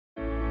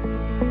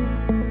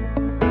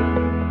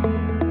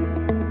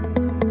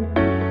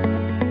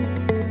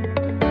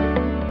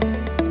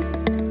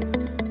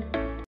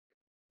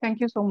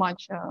Thank you so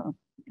much,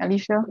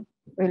 Alicia.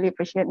 Really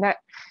appreciate that.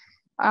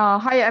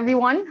 Hi,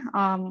 everyone.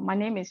 My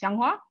name is Yang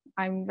Hua.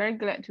 I'm very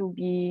glad to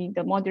be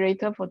the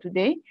moderator for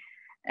today.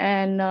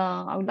 And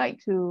I would like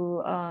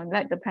to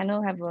let the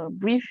panel have a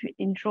brief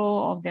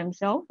intro of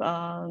themselves,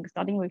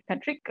 starting with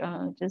Patrick,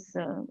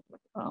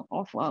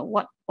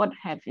 what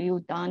have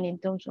you done in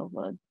terms of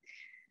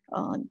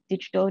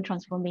digital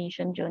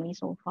transformation journey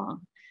so far.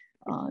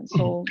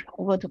 So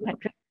over to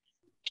Patrick.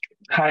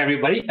 Hi,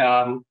 everybody.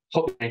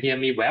 Hope you can hear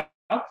me well.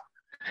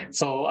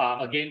 So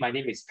again, my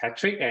name is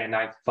Patrick, and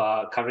I'm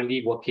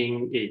currently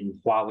working in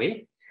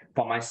Huawei.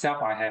 For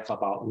myself, I have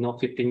about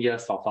 15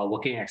 years of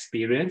working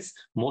experience.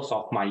 Most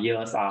of my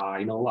years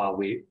are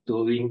with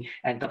doing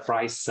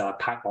enterprise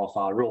type of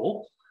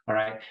role. All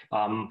right.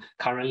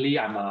 Currently,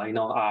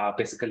 I'm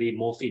basically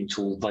moved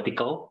into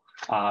vertical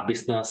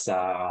business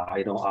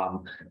type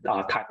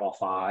of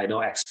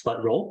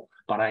expert role.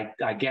 But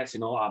I guess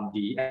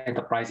the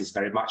enterprise is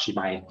very much in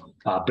my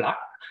blood,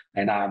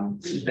 and I'm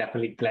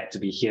definitely glad to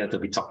be here to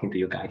be talking to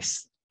you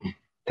guys.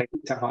 Thank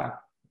you, Chahua.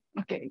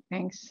 Okay,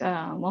 thanks,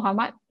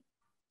 Mohammed.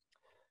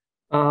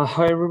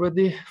 Hi,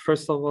 everybody.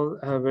 First of all,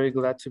 very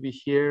glad to be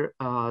here.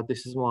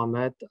 This is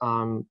Mohammed.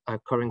 I'm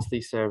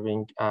currently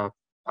serving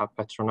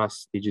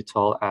Petronas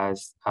Digital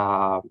as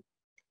head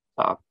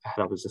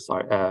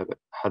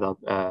of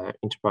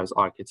enterprise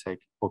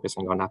architect,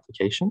 focusing on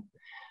application.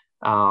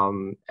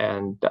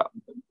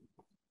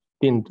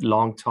 In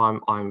long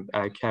time, I'm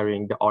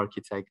carrying the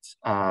architect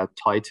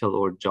title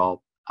or job,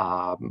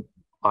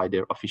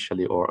 either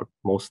officially or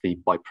mostly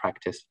by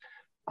practice,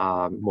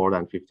 more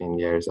than 15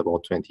 years,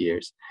 about 20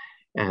 years.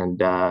 And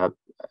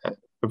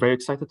very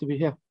excited to be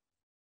here.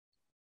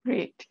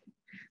 Great.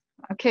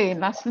 Okay,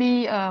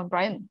 lastly,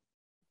 Brian.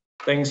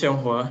 Thanks, Yang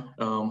Hua.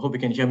 Hope you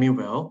can hear me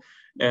well.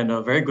 And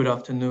a very good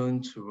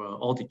afternoon to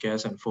all the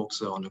guests and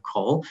folks on the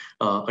call.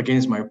 Again,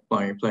 it's my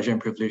pleasure and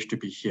privilege to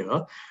be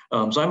here.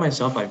 So I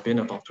myself, I've been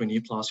about 20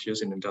 plus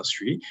years in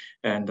industry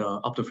and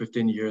up to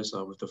 15 years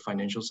with the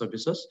financial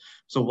services.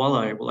 So while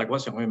like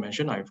what Xiang Hui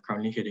mentioned, I'm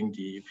currently heading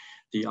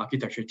the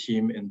architecture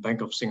team in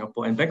Bank of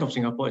Singapore. And Bank of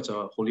Singapore is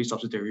a wholly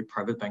subsidiary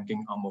private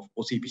banking arm of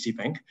OCBC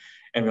Bank.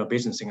 And we are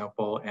based in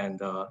Singapore. And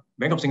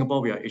Bank of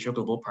Singapore, we are Asia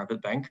Global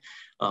Private Bank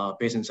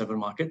based in 7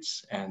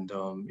 markets. And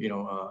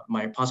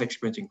my past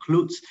experience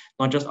includes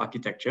not just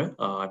architecture.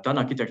 I've done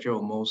architecture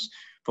almost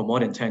for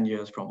more than 10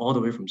 years, from all the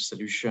way from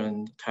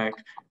solution, tech,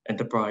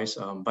 enterprise.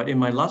 But in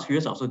my last few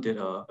years, I also did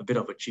a bit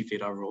of a chief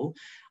data role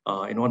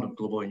in one of the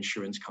global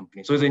insurance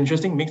companies. So it's an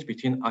interesting mix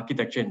between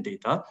architecture and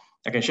data.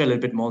 I can share a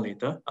little bit more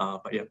later.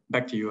 But yeah,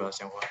 back to you,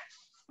 Xiang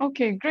Hua.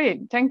 Okay,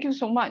 great. Thank you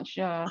so much.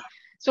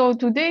 So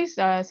today's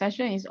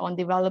session is on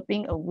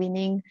developing a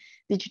winning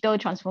digital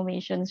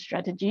transformation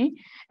strategy.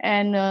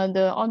 And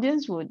the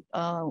audience would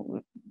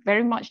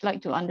very much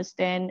like to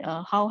understand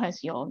how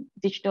has your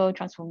digital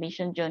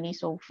transformation journey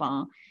so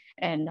far,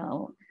 and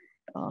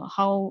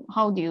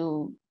how do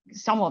you,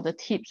 some of the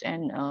tips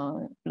and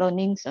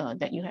learnings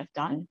that you have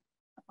done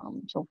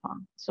so far.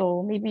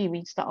 So maybe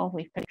we start off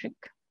with Patrick.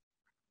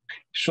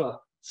 Sure.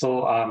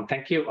 So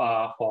thank you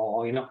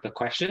for the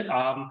question.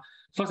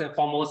 First and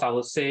foremost, I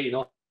would say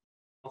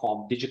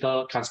from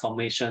digital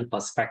transformation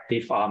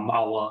perspective,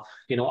 our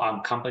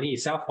company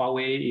itself,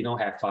 Huawei,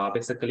 have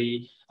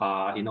basically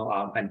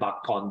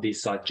embarked on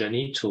this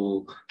journey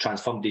to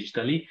transform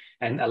digitally.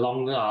 And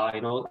along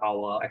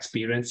our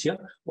experience here,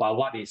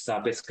 what is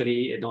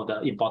basically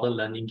the important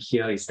learning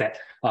here is that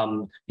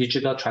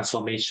digital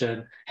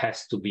transformation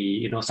has to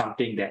be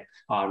something that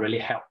really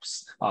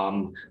helps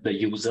the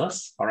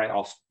users, all right,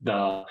 of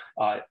the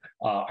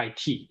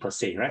IT per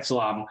se, right?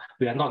 So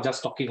we are not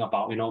just talking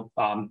about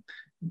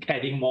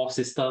adding more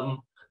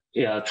system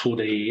through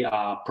the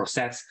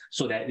process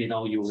so that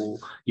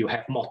you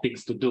have more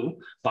things to do,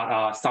 but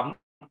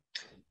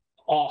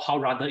how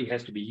rather it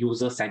has to be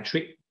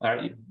user-centric,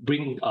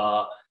 bring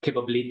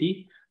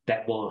capability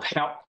that will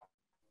help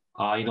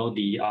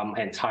the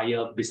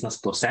entire business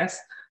process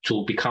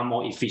to become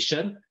more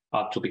efficient,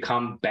 to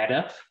become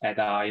better at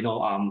a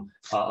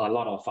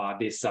lot of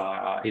this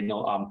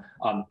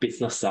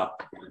business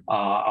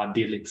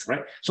dealings,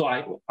 right? So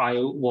I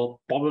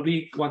will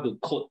probably want to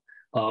quote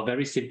a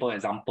very simple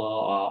example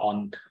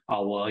on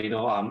our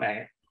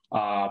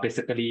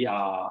basically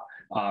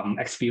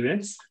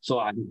experience. So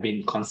I've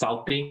been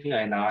consulting,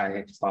 and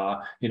I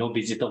have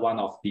visited one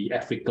of the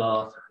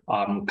Africa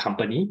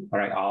company,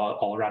 right,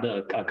 or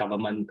rather a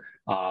government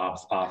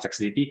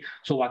facility.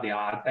 So what they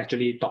are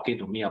actually talking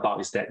to me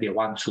about is that they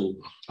want to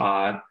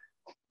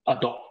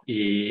adopt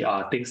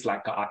things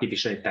like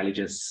artificial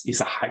intelligence.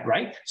 Is a hype,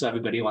 right? So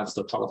everybody wants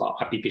to talk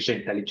about artificial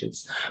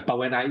intelligence. But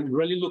when I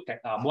really look at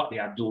what they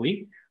are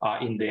doing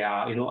in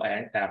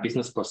their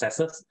business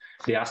processes,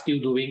 they are still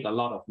doing a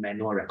lot of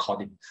manual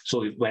recording.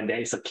 So when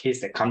there is a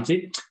case that comes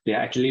in, they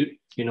are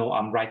actually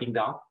writing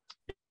down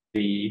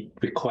the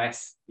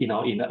request in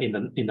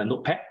the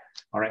notepad,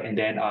 all right, and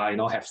then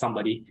have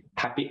somebody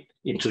type it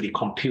into the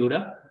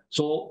computer.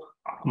 So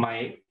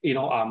my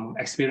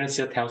experience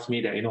here tells me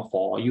that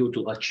for you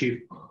to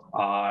achieve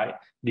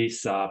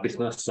this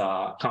business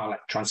kind of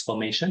like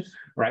transformation,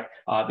 right?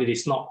 It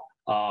is not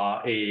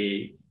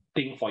a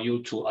thing for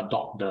you to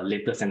adopt the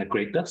latest and the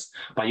greatest,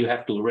 but you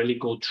have to really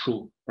go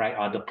through,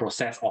 right, the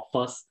process of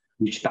first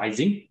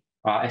digitizing,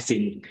 as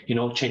in,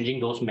 changing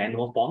those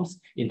manual forms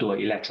into an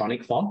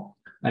electronic form.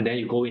 And then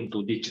you go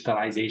into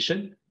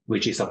digitalization,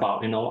 which is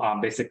about,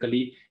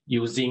 basically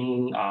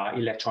using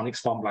electronics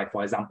form, like,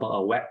 for example,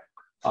 a web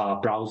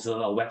browser,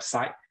 a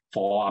website,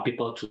 for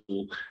people to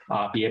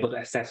be able to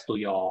access to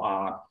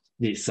your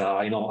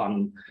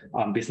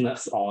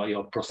business or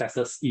your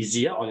processes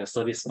easier, or your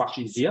service much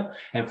easier.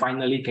 And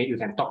finally, you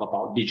can talk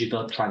about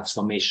digital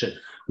transformation,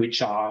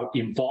 which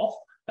involve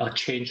a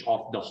change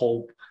of the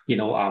whole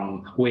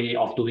way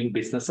of doing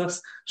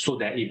businesses, so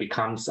that it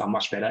becomes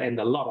much better. And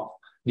a lot of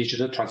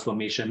digital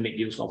transformation make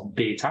use of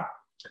data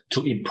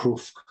to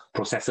improve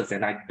processes,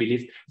 and I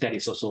believe that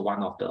is also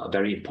one of the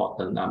very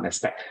important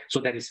aspects. So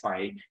that is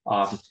my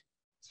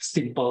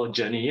simple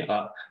journey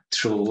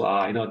through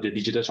the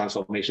digital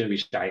transformation,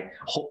 which I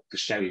hope to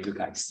share with you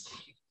guys.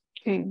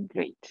 Okay,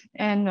 great.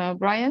 And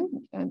Brian,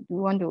 do you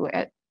want to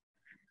add?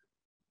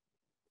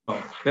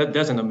 Oh,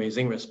 that's an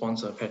amazing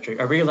response, Patrick.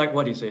 I really like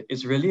what he said.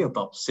 It's really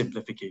about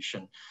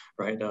simplification,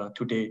 right?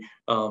 Today,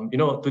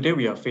 today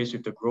we are faced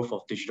with the growth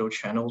of digital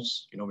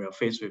channels. We are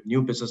faced with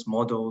new business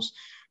models.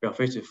 We are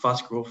faced with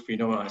fast growth,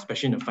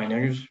 especially in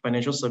the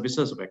financial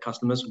services, where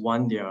customers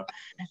want their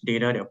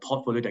data, their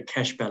portfolio, their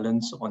cash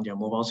balance on their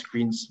mobile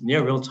screens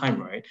near real time,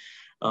 right?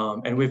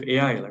 And with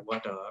AI, like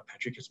what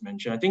Patrick has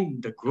mentioned, I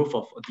think the growth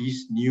of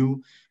these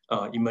new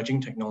emerging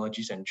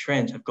technologies and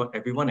trends have got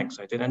everyone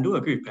excited. And I do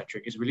agree with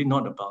Patrick, it's really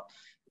not about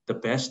the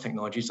best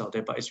technologies out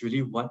there, but it's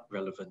really what's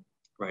relevant,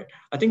 right?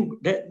 I think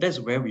that's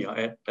where we are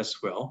at as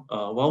well.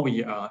 While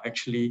we are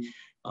actually,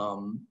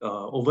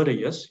 over the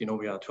years,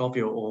 we are a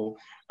 12-year-old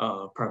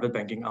private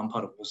banking arm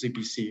part of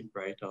OCBC,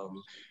 right?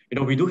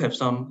 We do have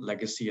some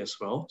legacy as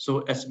well.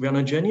 So as we're on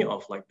a journey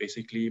of like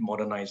basically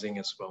modernizing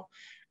as well,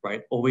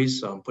 right?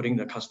 Always putting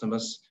the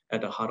customers at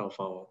the heart of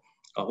our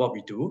what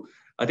we do.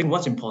 I think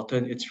what's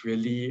important, it's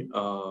really,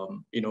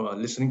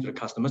 listening to the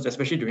customers,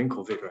 especially during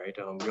COVID, right?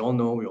 We all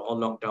know we were all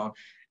locked down.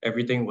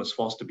 Everything was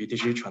forced to be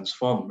digitally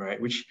transformed,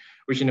 right? Which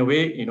in a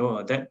way,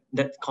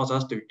 that caused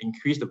us to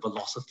increase the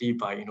velocity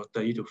by,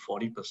 30 to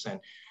 40%.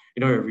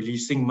 We're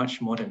releasing much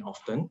more than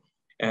often.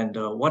 And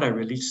what I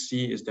really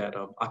see is that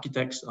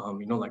architects,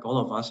 like all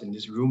of us in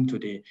this room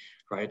today,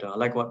 right?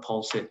 Like what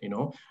Paul said,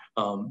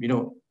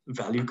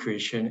 value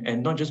creation,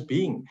 and not just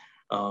being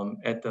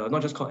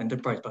not just called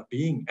enterprise, but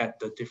being at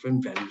the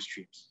different value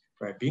streams,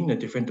 right? Being the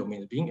different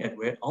domains, being at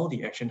where all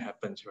the action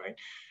happens, right?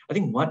 I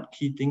think what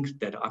key things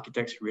that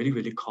architects really,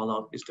 really call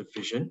out is the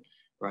vision,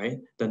 right?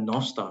 The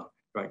North Star,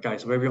 right,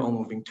 guys, where we're all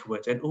moving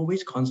towards, and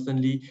always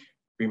constantly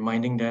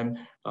reminding them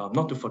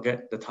not to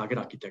forget the target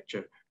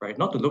architecture, right?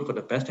 Not to look for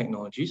the best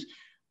technologies,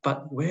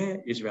 but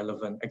where is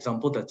relevant?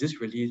 Example, does this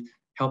really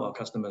help our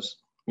customers?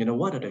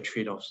 What are the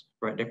trade-offs,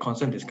 right? The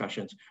constant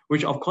discussions,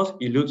 which of course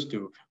alludes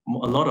to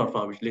a lot of,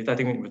 which later I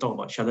think we talk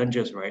about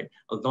challenges, right?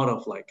 A lot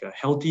of like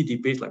healthy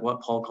debates, like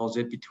what Paul calls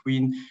it,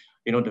 between,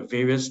 the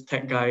various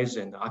tech guys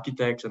and the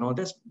architects and all.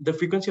 That's the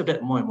frequency of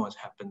that more and more has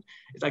happened.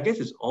 I guess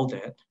it's all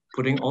that,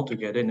 putting all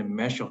together in a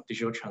mesh of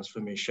digital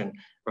transformation,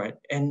 right?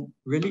 And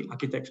really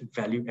architects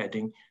value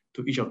adding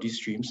to each of these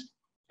streams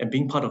and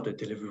being part of the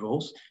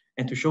deliverables,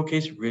 and to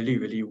showcase really,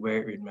 really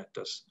where it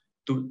matters.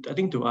 I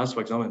think to us,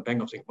 for example, in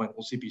Bank of Singapore and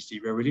OCBC,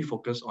 we're really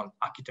focused on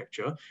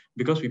architecture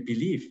because we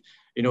believe,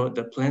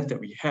 the plans that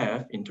we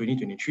have in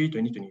 2023,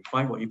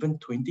 2025, or even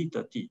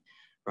 2030,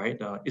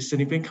 right, is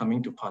significantly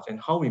coming to pass,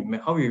 and how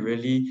we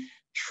really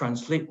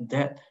translate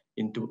that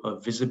into a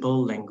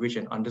visible language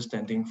and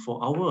understanding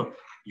for our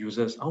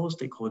users, our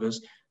stakeholders,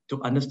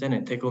 to understand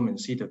and take home and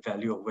see the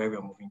value of where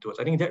we're moving towards.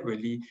 I think that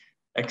really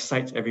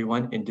excites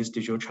everyone in this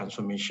digital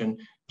transformation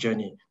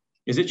journey.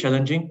 Is it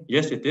challenging?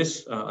 Yes, it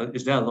is.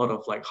 Is there a lot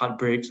of like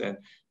heartbreaks and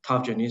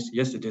tough journeys?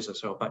 Yes, it is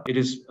as well. But it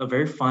is a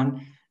very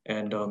fun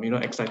and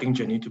exciting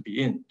journey to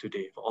be in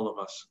today for all of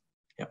us.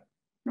 Yeah.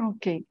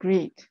 Okay,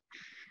 great.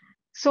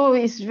 So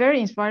it's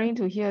very inspiring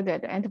to hear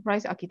that the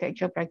enterprise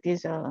architecture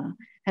practice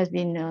has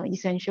been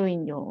essential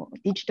in your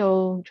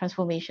digital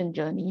transformation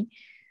journey.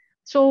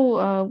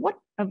 So what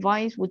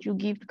advice would you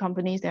give to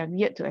companies that have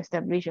yet to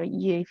establish a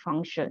EA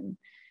function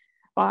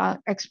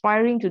but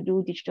aspiring to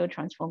do digital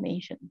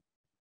transformation?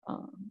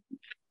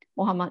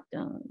 Mohammed,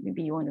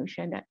 maybe you want to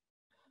share that.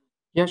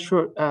 Yeah,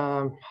 sure.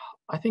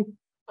 I think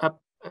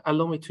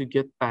allow me to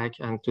get back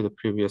and to the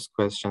previous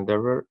question.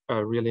 There were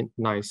really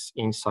nice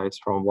insights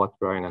from what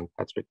Brian and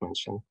Patrick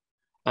mentioned.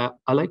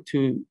 I like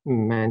to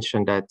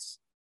mention that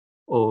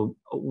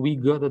we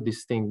gotta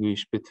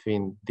distinguish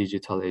between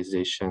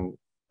digitalization,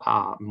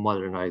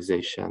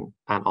 modernization,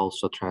 and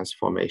also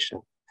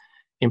transformation.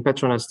 In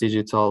Petronas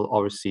Digital,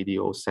 our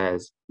CDO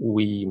says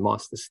we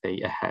must stay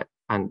ahead,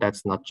 and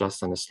that's not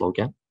just a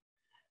slogan.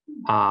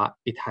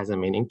 It has a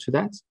meaning to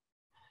that.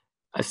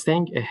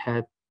 Staying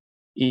ahead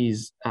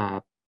is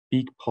a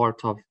big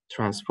part of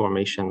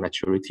transformation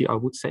maturity, I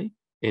would say.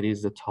 It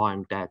is the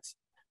time that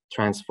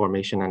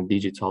transformation and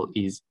digital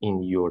is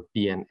in your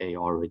DNA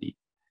already.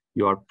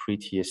 You are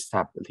pretty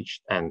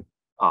established, and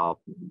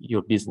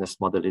your business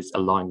model is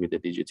aligned with the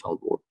digital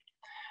world.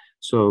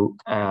 So,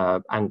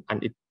 and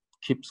it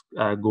keeps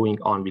going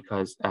on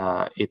because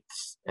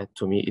it's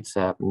to me, it's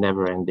a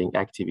never-ending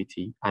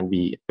activity, and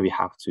we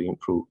have to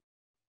improve.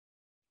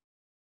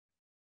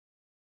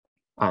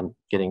 And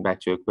getting back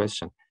to your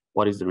question,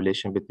 what is the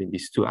relation between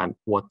these two, and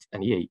what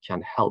an EA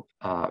can help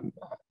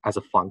as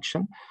a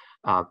function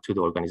to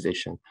the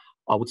organization?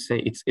 I would say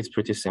it's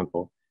pretty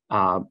simple.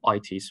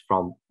 IT is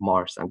from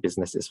Mars and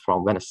business is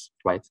from Venus,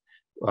 right?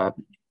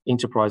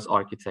 Enterprise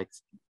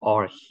architects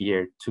are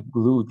here to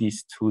glue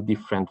these two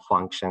different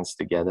functions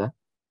together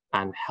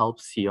and help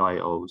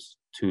CIOs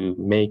to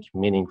make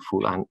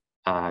meaningful and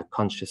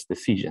conscious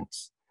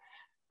decisions.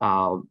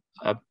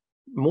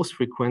 Most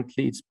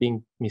frequently, it's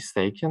being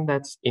mistaken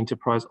that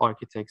enterprise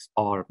architects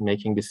are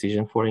making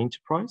decisions for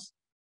enterprise.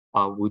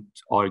 I would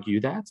argue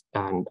that,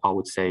 and I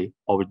would say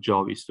our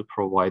job is to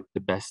provide the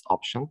best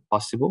option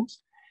possible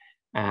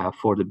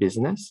for the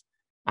business,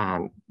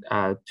 and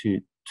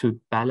to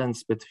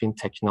balance between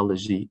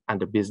technology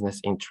and the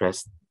business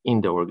interest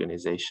in the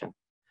organization.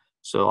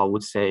 So I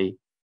would say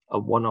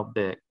one of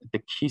the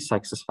key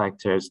success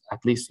factors,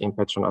 at least in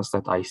Petronas,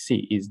 that I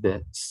see is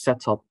the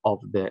setup of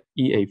the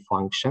EA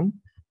function,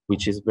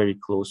 which is very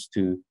close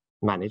to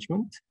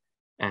management,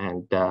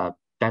 and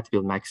that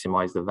will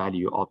maximize the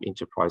value of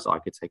enterprise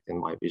architect in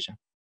my vision.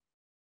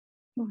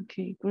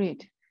 Okay,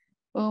 great.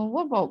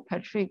 What about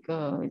Patrick?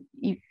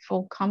 If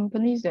for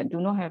companies that do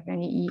not have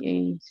any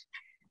EAs,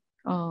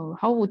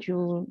 how would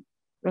you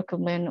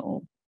recommend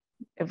or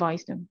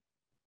advise them?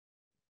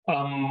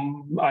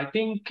 I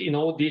think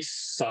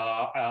this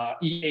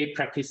EA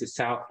practice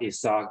itself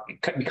is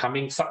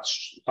becoming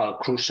such a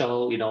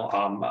crucial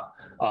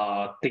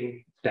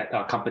thing that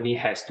a company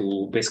has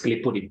to basically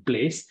put in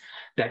place,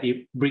 that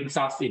it brings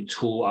us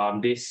into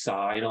this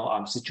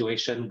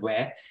situation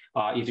where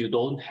if you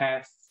don't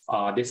have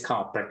this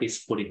kind of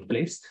practice put in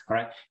place, all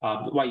right,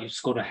 what is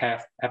going to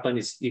happen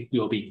is it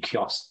will be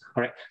chaos,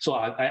 all right? So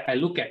I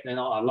look at a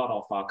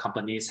lot of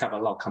companies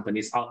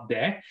out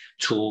there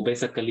to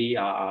basically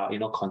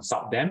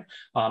consult them.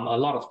 A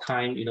lot of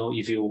time,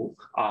 if you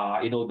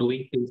are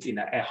doing things in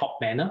an ad hoc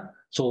manner,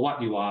 so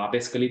what you are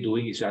basically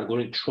doing is you are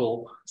going to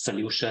throw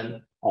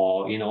solution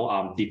or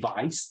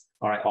device,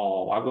 all right,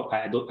 or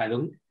I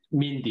don't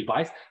mean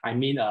device, I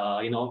mean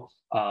a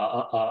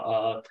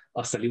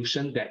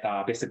solution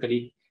that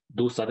basically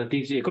do certain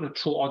things. You're going to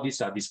throw all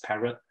this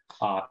disparate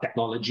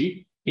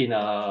technology in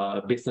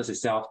a business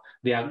itself.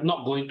 They are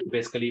not going to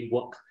basically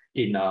work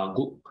in a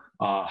good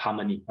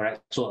harmony, right?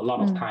 So a lot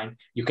of time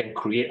you can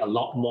create a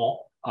lot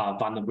more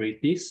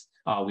vulnerabilities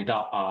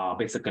without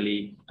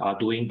basically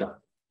doing the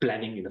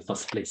planning in the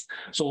first place.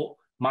 So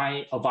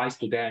my advice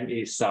to them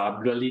is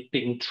really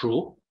think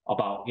through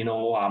about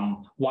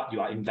what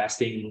you are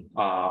investing,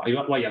 what you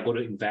are going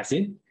to invest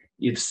in.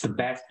 It's the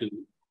best to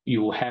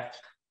you have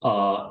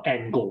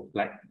end goal,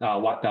 like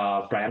what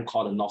Brian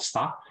called the North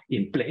Star,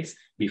 in place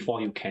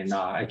before you can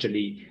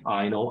actually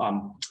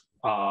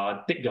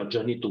take your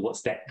journey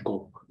towards that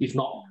goal. If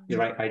not,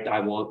 right,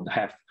 I will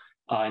have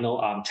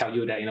tell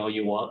you that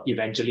you will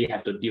eventually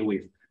have to deal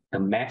with the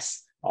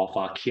mess of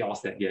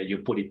chaos that you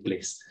put in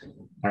place.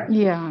 Right?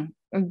 Yeah,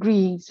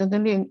 agree.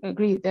 Certainly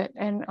agree with that.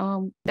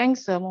 And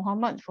thanks,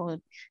 Mohammed, for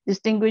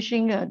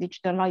distinguishing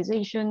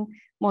digitalization,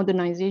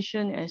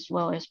 modernization, as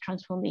well as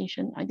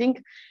transformation. I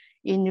think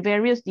in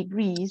various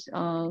degrees,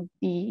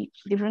 the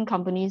different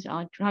companies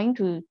are trying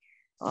to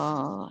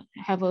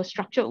have a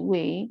structured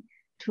way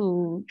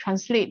to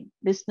translate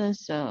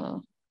business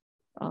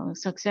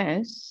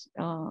success,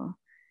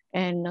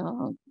 and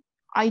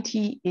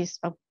IT is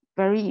a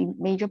very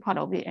major part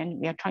of it, and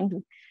we are trying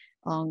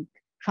to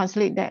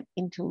translate that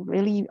into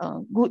really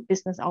good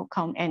business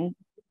outcome. And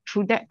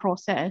through that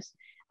process,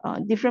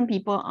 different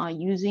people are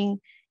using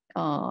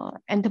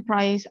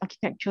enterprise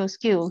architecture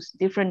skills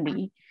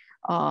differently,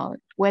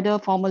 whether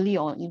formally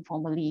or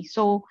informally.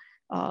 So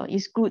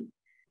it's good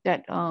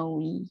that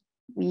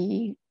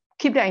we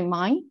keep that in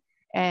mind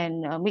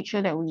and make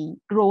sure that we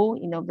grow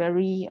in a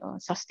very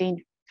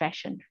sustained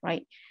fashion,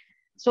 right?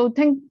 So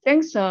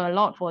thanks a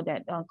lot for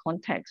that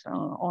context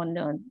on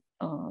the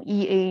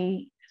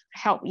EA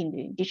help in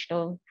the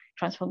digital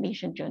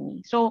transformation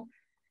journey. So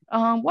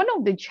one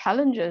of the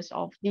challenges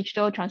of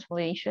digital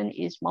transformation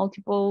is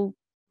multiple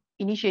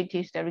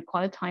initiatives that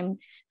require time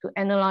to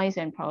analyze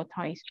and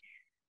prioritize.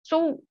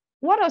 So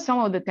what are some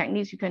of the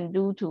techniques you can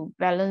do to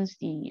balance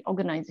the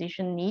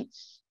organization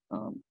needs?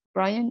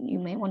 Brian, you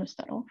may want to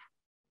start off.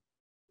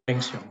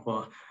 Thanks,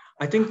 Xianghua.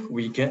 I think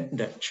we get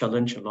that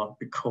challenge a lot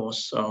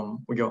because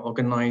we are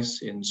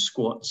organized in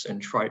squads and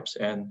tribes,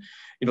 and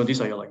these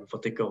are like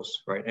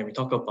verticals, right? And we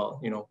talk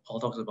about, Paul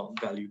talks about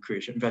value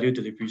creation, value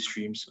delivery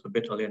streams a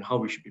bit earlier, and how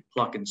we should be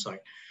plugged inside.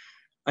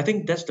 I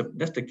think that's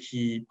the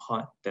key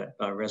part that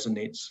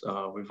resonates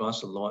with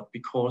us a lot,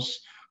 because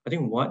I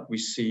think what we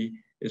see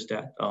is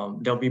that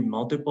there'll be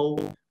multiple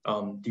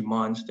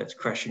demands that's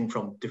crashing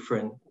from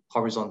different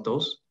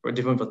horizontals, or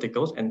different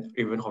verticals and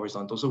even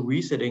horizontal. So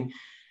we're sitting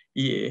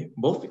EA,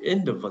 both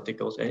in the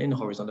verticals and in the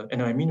horizontal.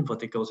 And I mean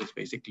verticals is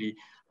basically,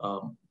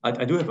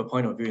 I do have a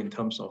point of view in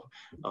terms of,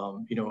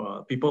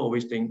 people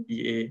always think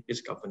EA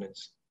is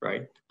governance,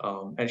 right?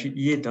 Actually,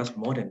 EA does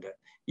more than that.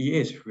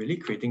 EA is really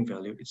creating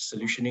value. It's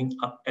solutioning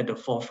up at the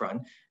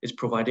forefront. It's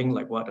providing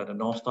like what are the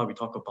North Star we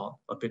talked about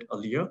a bit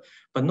earlier,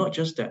 but not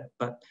just that,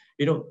 but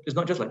it's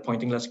not just like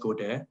pointing, let's go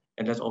there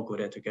and let's all go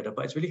there together,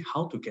 but it's really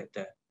how to get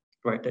there,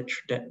 right?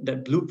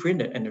 That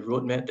blueprint and the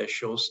roadmap that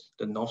shows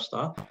the North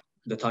Star,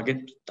 the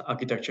target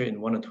architecture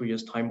in 1 or 2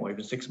 years time, or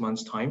even 6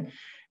 months time,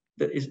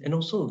 and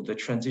also the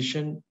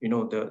transition,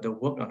 the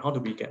work on how do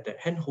we get there,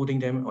 hand holding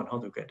them on how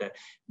to get there,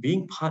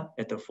 being part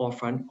at the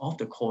forefront of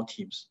the core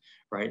teams,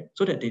 right?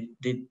 So that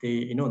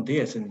they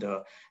as in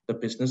the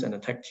business and the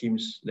tech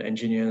teams, the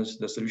engineers,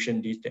 the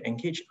solution leads, they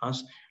engage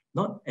us,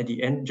 not at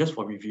the end just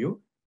for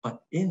review, but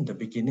in the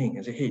beginning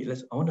and say, hey,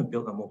 I want to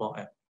build a mobile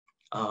app.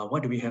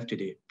 What do we have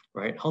today,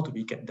 right? How do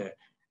we get there?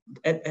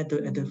 At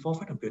the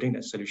forefront of building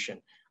that solution.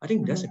 I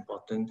think that's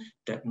important,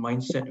 that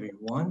mindset we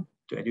want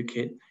to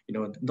educate,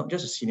 not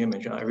just a senior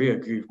manager. I really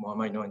agree with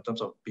Mohammed, in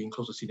terms of being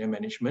close to senior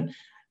management,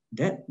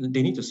 that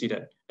they need to see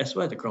that as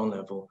well at the ground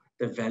level,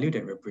 the value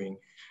that we're bringing.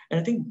 And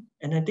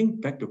I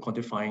think back to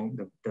quantifying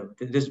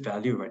this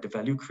value, right? The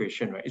value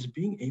creation, right, is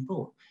being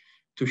able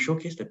to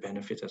showcase the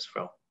benefits as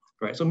well.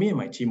 Right. So me and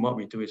my team, what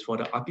we do is for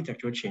the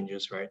architectural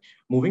changes, right?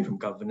 Moving from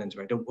governance,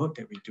 right? The work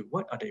that we do,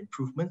 what are the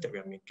improvements that we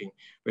are making?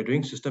 We're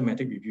doing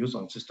systematic reviews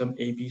on system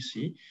A, B,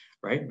 C,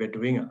 right? We're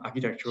doing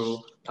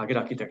architectural target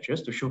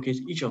architectures to showcase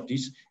each of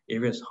these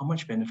areas. How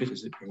much benefit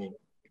is it bringing?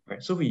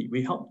 Right. So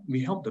we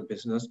help the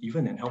business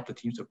even and help the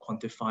teams to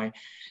quantify,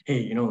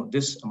 hey,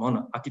 this amount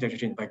of architecture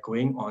change by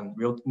going on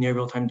near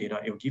real-time data,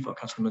 it will give our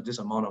customer this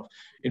amount of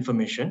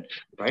information,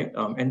 right?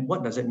 And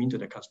what does that mean to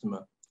the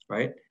customer?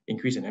 Right?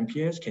 Increase in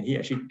NPS, can he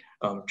actually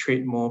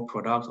trade more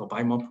products or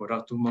buy more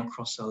products, do more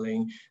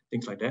cross-selling,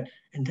 things like that?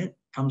 And that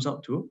comes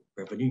out to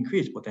revenue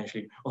increase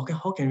potentially. Okay,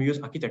 how can we use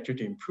architecture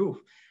to improve,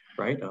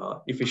 right?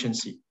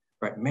 Efficiency,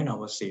 right?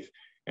 Man-hours save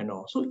and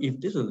all. So if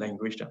this is a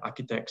language that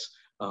architects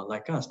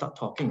like us start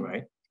talking,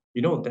 right?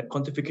 That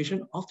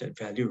quantification of that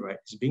value, right,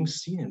 is being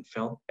seen and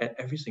felt at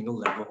every single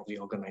level of the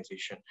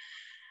organization.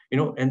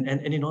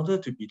 And in order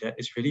to be that,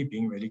 it's really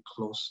being really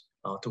close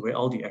to where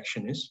all the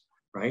action is.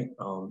 Right?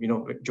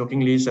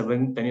 Jokingly,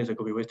 7-10 years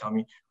ago, we always tell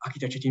me,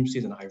 architecture team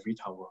sits in an ivory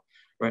tower,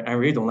 right? I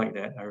really don't like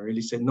that. I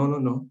really said,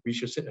 no, we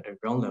should sit at the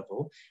ground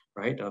level,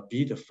 right?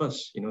 Be the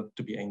first,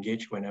 to be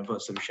engaged whenever a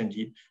solution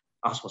lead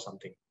asks for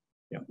something.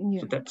 Yeah.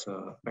 So that's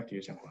back to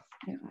you, Xianghua.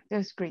 Yeah,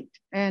 that's great.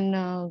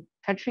 And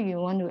Patrick, you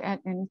want to add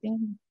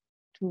anything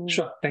to?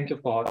 Sure. Thank you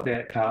for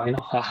that.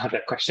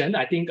 That question.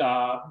 I think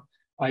I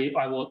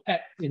will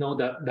add,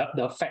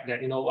 the fact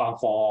that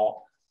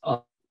for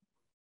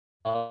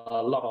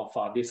a lot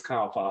of this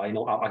kind of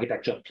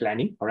architecture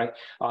planning, all right.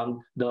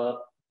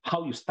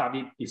 How you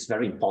study is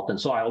very important.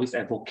 So I always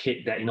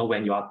advocate that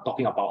when you are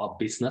talking about a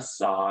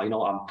business,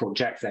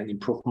 projects and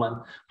improvement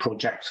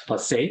projects per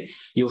se,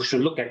 you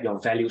should look at your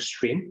value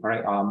stream,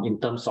 right?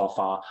 In terms of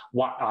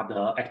what are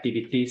the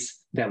activities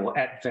that will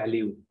add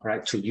value,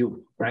 right, to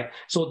you, right?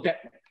 So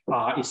that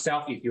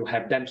itself, if you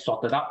have them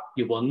sorted out,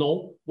 you will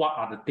know what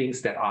are the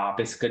things that are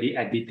basically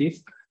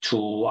additive to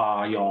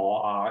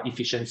your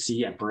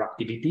efficiency and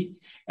productivity,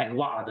 and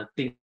what are the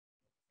things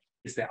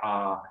that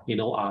are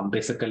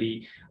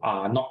basically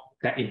not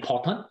that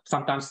important.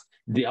 Sometimes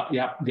they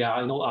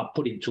are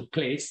put into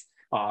place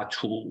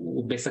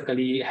to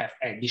basically have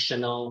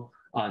additional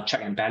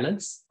check and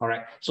balance. All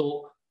right.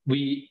 So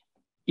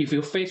if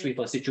you're faced with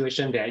a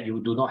situation that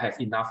you do not have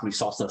enough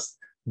resources,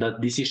 the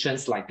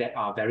decisions like that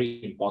are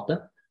very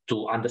important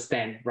to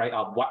understand, right?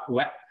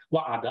 What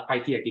are the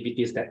IT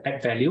activities that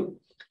add value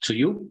to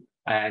you,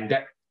 and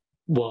that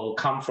will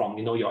come from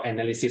your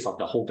analysis of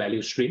the whole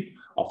value stream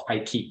of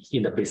IT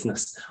in the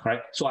business,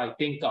 right? So I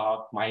think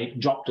my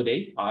job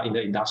today in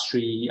the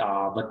industry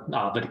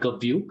vertical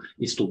view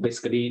is to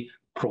basically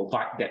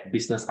provide that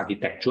business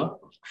architecture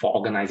for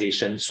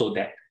organizations so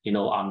that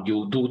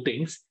you do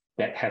things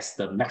that has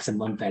the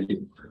maximum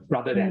value,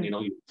 rather than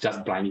you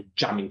just blindly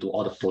jump into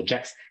all the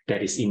projects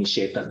that is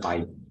initiated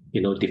by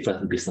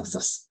different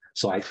businesses.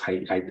 So I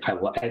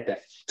will add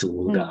that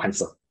to the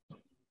answer.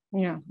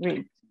 Yeah,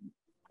 great.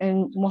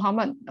 And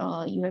Mohammed,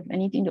 you have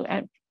anything to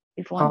add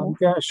before?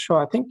 Yeah,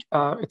 sure. I think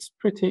it's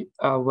pretty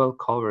well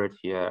covered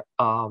here.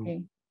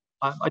 Okay.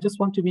 I just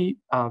want to be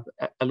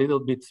a little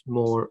bit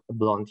more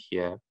blunt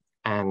here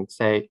and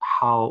say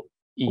how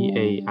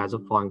EA as a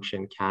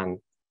function can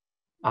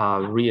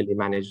really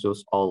manage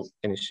those all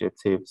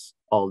initiatives,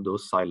 all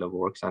those silo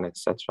works, and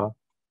etc.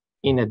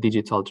 in a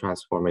digital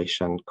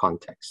transformation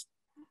context.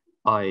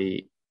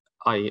 I'm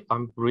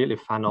really a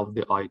fan of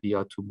the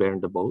idea to burn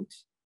the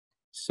boats.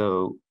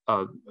 So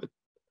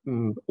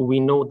we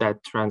know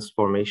that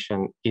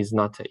transformation is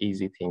not an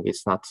easy thing.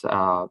 It's not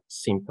a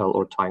simple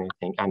or tiny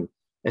thing. And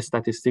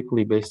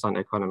statistically, based on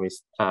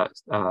economists,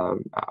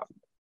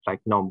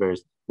 like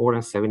numbers, more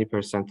than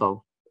 70%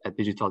 of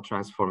digital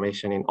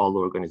transformation in all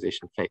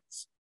organization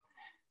fails.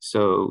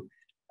 So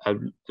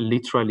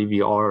literally,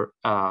 we are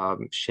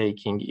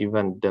shaking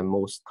even the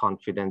most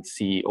confident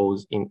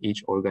CEOs in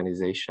each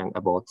organization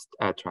about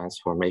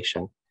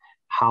transformation,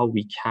 how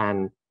we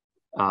can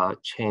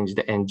change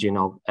the engine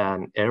of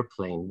an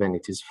airplane when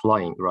it is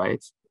flying,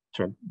 right?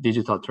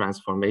 Digital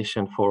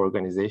transformation for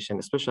organization,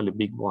 especially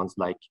big ones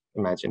like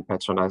imagine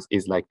Petronas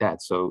is like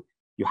that. So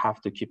you have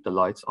to keep the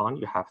lights on,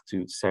 you have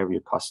to serve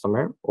your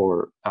customer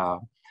or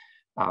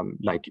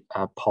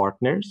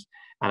partners,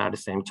 and at the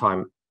same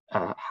time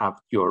have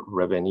your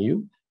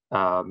revenue,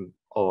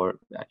 or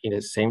in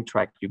the same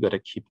track, you got to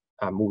keep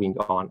moving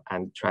on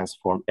and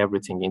transform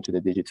everything into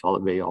the digital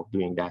way of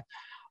doing that.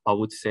 I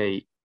would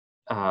say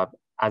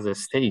as a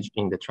stage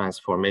in the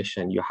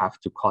transformation, you have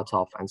to cut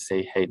off and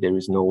say, hey, there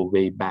is no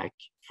way back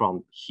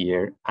from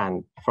here.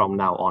 And from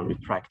now on, we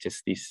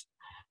practice this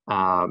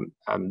a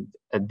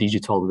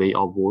digital way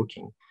of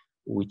working,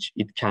 which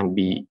it can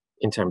be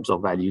in terms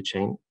of value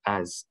chain,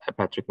 as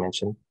Patrick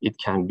mentioned. It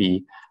can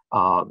be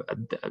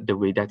the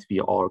way that we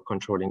are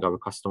controlling our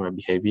customer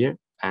behavior,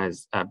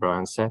 as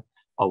Brian said.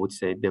 I would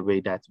say the way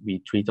that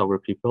we treat our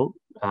people,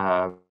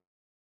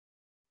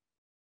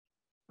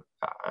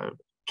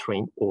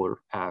 train or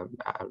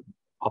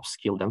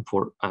upskill them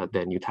for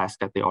the new task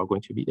that they are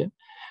going to be there.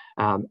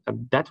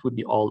 That would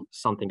be all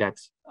something that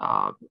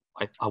I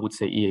would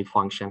say EA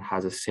function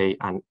has a say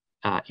and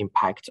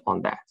impact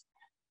on that.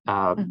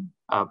 I'm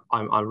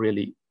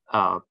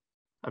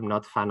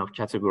not a fan of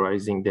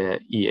categorizing the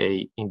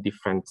EA in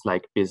different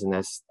like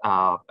business,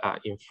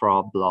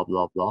 infra, blah,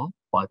 blah, blah.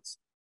 But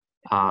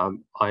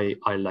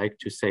I like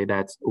to say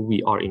that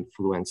we are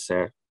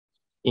influencer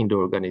in the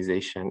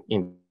organization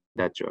in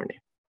that journey.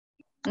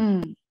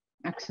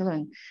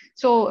 Excellent.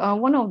 So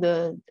one of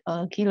the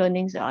key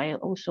learnings that I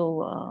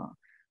also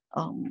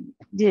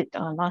did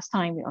last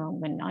time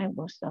when I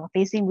was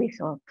facing with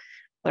a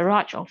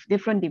barrage of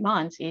different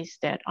demands is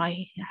that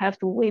I have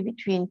to weigh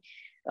between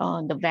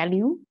the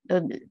value,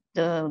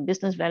 the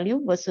business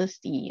value versus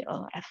the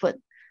effort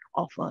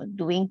of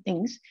doing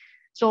things.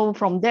 So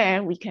from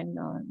there, we can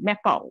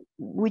map out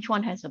which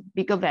one has a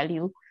bigger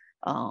value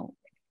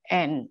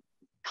and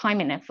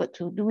time and effort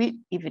to do it.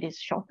 If it is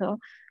shorter,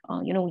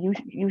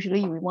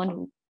 usually we want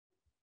to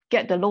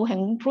get the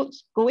low-hanging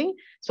fruits going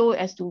so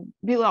as to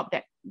build up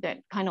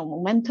that kind of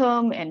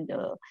momentum and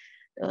the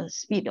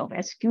speed of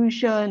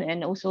execution,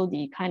 and also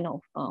the kind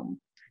of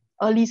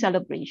early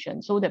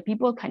celebration, so that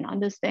people can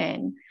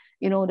understand,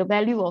 the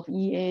value of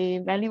EA,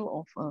 value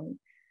of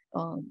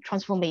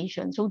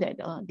transformation, so that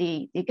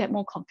they get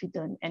more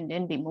confident and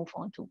then they move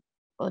on to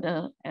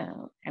further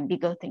and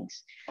bigger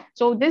things.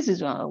 So this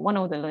is one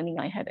of the learning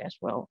I had as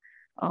well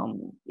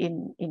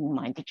in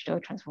my digital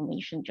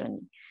transformation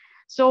journey.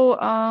 So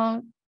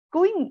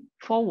going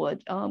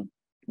forward,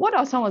 what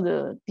are some of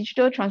the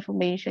digital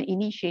transformation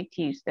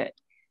initiatives that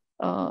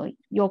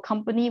your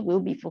company will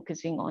be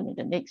focusing on in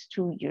the next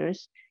 2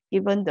 years,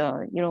 given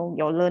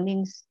your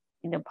learnings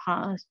in the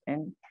past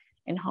and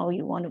how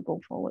you want to go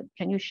forward?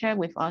 Can you share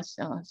with us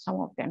some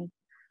of them?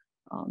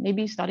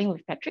 Maybe starting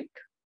with Patrick.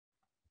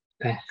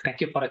 Thank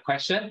you for the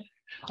question.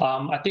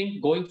 I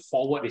think going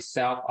forward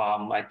itself,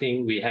 I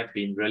think we have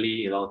been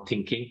really,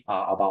 thinking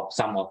about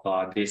some of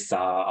this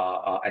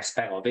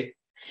aspect of it.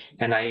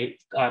 And I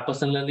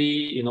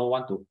personally,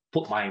 want to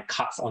put my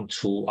cards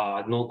onto,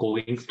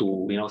 going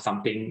to,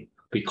 something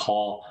we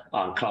call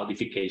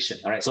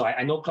cloudification. All right. So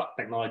I know cloud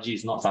technology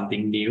is not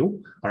something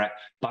new. All right.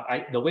 But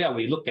the way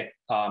we look at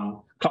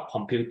cloud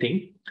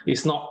computing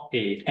is not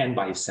an end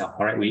by itself.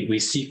 All right. We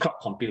see cloud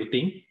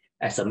computing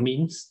as a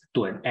means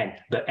to an end.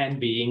 The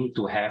end being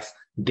to have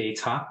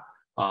data,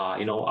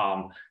 in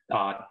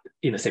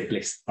the same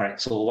place. All right.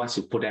 So once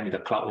you put them in the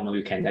cloud,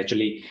 you can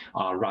actually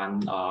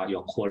run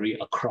your query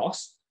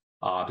across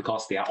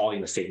because they are all in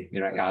the same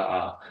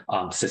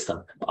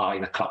system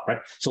in the cloud.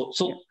 Right. So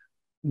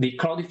the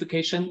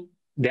cloudification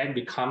then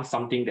becomes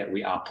something that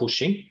we are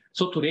pushing.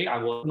 So today I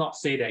will not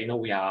say that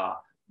we are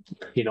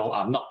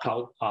not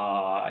cloud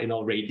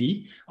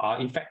ready.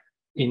 In fact,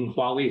 in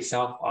Huawei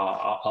itself,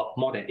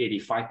 more than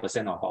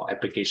 85% of our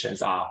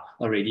applications are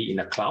already in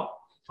the cloud.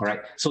 All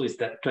right. So it's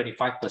the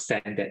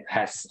 25% that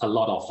has a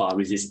lot of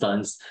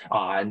resistance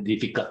and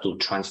difficult to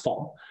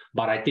transform.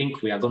 But I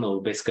think we are going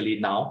to basically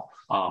now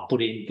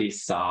put in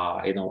this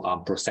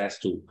process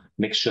to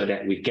make sure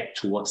that we get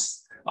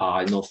towards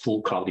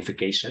full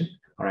cloudification.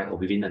 All right, or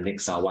within the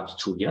next 1 to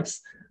 2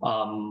 years.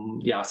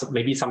 So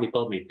maybe some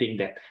people may think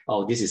that,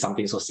 this is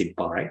something so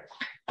simple, right?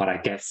 But I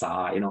guess,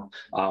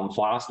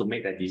 for us to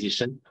make that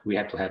decision, we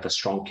have to have a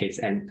strong case.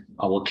 And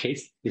our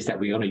case is that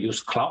we're going to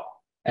use cloud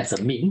as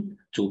a mean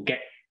to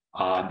get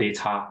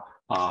data,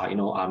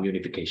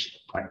 unification,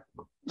 right?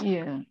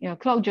 Yeah.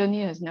 Cloud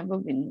journey has never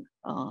been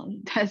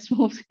that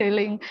smooth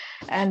sailing,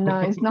 and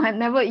it's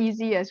never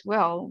easy as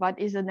well. But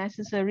it's a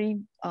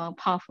necessary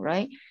path,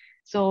 right?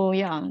 So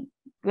yeah,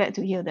 glad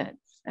to hear that.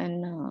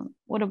 And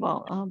what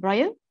about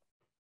Brian?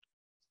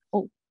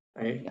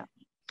 Yeah.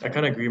 I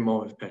can't agree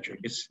more with Patrick.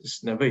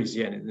 It's never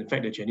easy, and in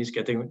fact, the journey is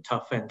getting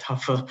tougher and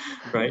tougher,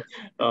 right?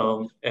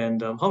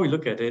 How we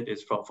look at it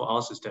is for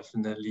us is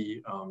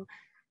definitely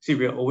see,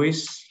 we are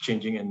always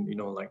changing, and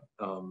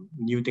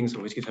new things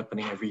always keep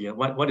happening every year.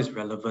 What is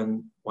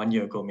relevant 1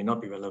 year ago may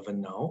not be relevant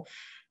now.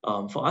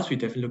 For us, we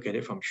definitely look at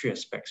it from three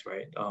aspects,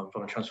 right?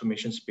 From a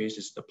transformation space,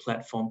 is the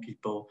platform,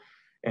 people,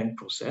 and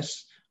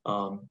process.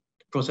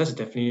 Process is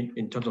definitely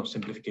in terms of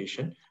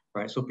simplification,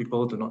 right? So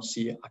people do not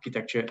see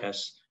architecture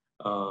as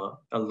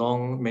a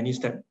long,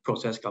 many-step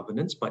process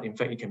governance, but in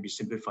fact, it can be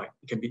simplified.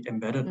 It can be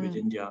embedded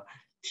within their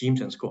teams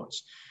and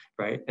squads,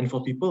 right? And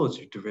for people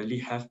to really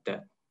have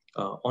that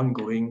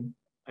ongoing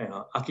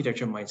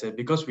architecture mindset,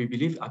 because we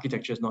believe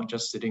architecture is not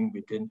just sitting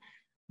within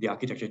the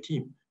architecture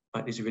team,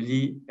 but it's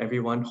really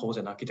everyone holds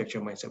an architecture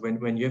mindset.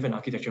 When you have an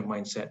architecture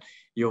mindset,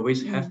 you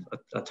always have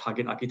a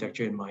target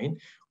architecture in mind,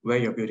 where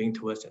you're building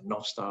towards that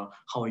North Star,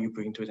 how are you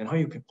bringing to it, and how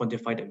you can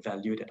quantify the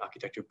value that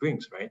architecture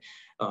brings, right?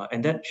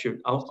 And that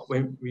should, a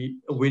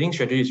winning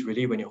strategy is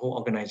really when your whole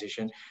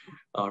organization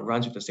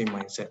runs with the same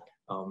mindset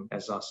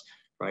as us,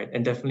 right?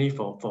 And definitely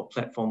for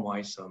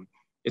platform-wise,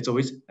 it's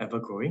always ever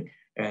growing.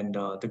 And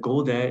the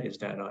goal there is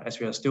that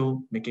as we are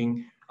still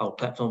making our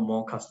platform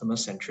more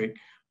customer-centric,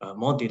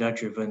 more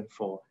data-driven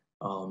for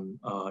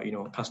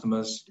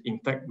customers. In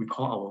fact, we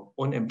call our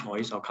own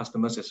employees our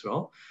customers as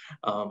well.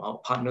 Our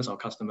partners, our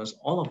customers,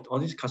 all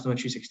these customer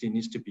 360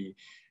 needs to be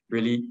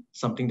really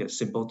something that's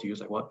simple to use,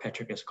 like what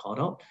Patrick has called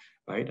out,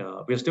 right?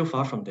 We're still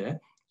far from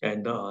there.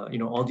 And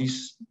all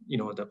these,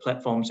 the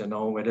platforms and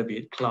all, whether be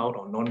it cloud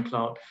or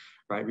non-cloud,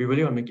 right? We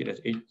really want to make it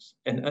as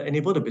and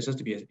enable the business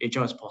to be as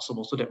agile as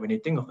possible, so that when they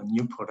think of a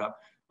new product,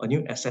 a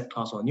new asset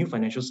class, or a new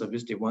financial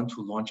service they want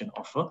to launch and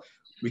offer,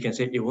 we can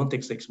say it won't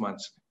take 6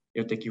 months.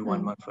 It'll take you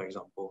 1 month, for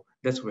example.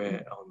 That's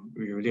where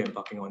we're really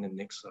embarking on in the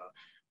next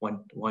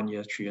 1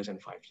 year, 3 years,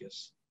 and 5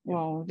 years.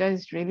 Wow, that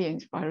is really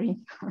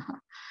inspiring.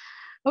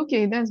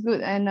 Okay, that's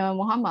good. And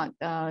Muhammad,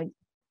 yeah,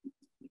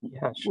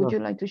 sure. Would you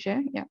like to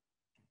share? Yeah.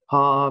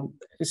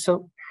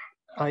 So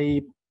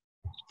I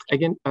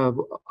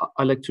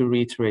like to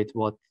reiterate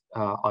what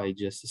I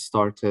just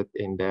started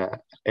in the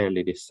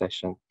early this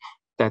session,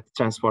 that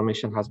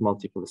transformation has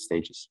multiple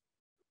stages.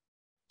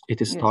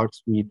 It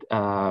starts with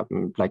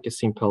like a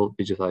simple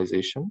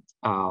digitalization.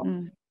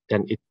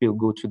 Then it will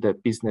go to the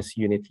business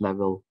unit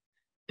level.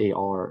 They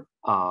are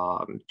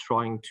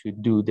trying to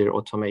do their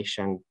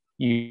automation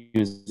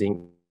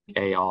using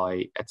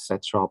AI,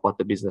 etc., but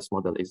the business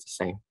model is the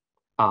same.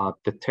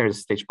 The third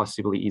stage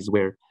possibly is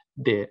where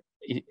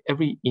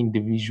every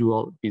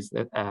individual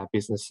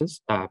business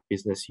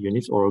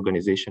units or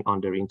organization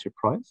under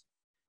enterprise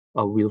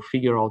will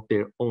figure out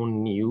their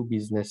own new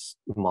business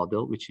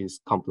model, which is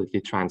completely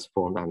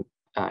transformed, and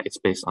it's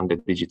based on the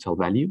digital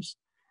values.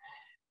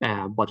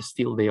 But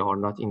still, they are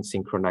not in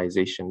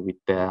synchronization with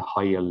the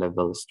higher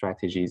level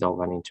strategies of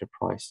an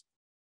enterprise.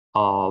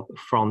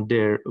 From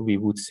there, we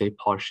would say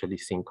partially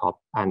sync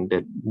up, and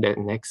the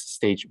next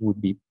stage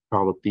would be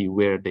probably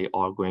where they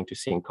are going to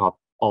sync up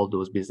all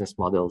those business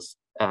models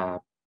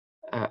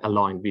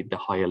aligned with the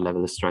higher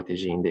level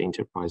strategy in the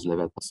enterprise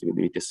level,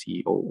 possibly with the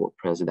CEO or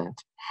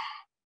president.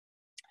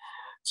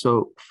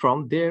 So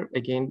from there,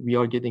 again, we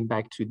are getting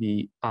back to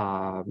the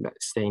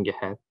staying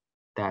ahead,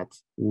 that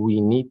we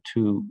need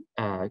to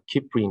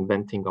keep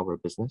reinventing our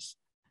business.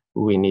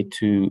 We need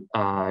to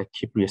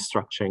keep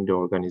restructuring the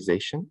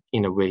organization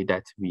in a way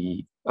that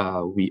we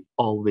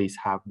always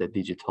have the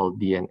digital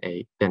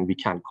DNA. Then we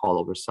can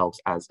call ourselves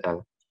as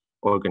an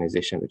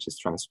organization which is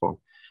transformed.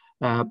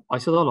 I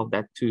said all of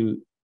that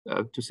to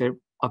say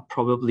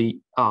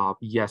probably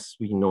yes,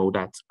 we know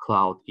that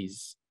cloud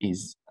is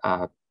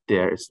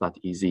there. It's not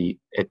easy.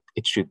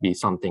 It should be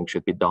something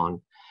should be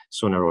done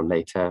sooner or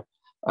later.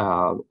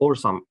 Or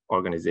some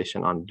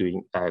organization on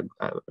doing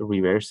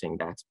reversing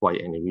that by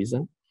any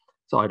reason.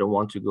 So I don't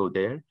want to go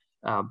there.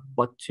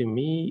 But to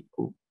me,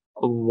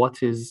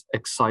 what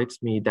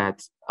excites me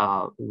that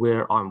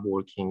where I'm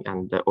working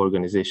and the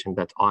organization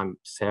that I'm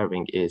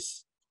serving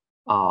is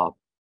a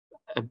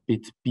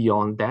bit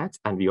beyond that,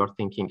 and we are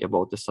thinking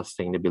about the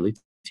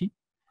sustainability,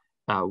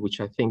 which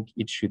I think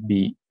it should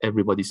be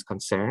everybody's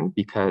concern,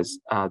 because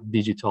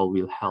digital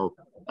will help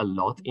a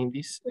lot in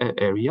this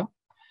area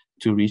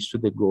to reach to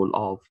the goal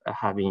of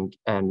having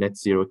a net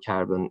zero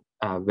carbon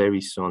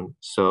very soon.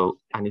 So,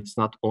 and it's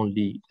not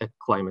only a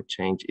climate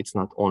change, it's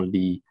not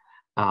only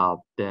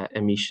the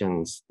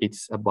emissions,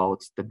 it's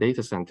about the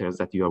data centers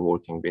that you are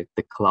working with,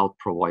 the cloud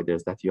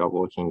providers that you are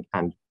working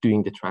and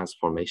doing the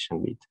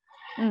transformation with.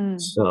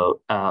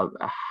 So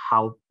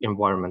how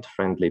environment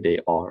friendly they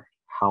are,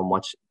 how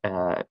much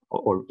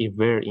or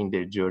where in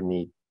their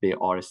journey they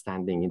are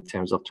standing in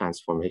terms of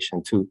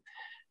transformation too.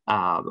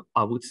 I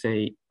would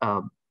say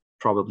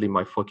probably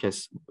my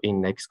focus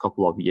in next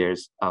couple of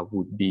years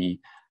would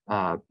be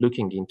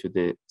looking into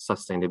the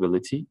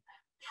sustainability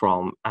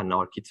from an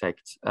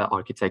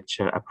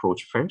architecture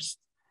approach first,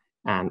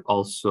 and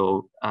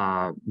also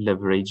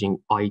leveraging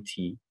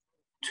IT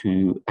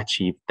to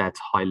achieve that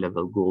high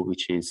level goal,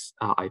 which is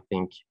I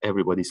think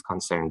everybody's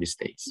concern these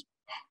days.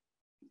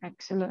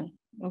 Excellent.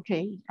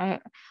 Okay,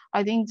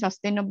 I think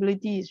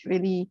sustainability is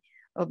really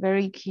a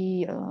very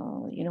key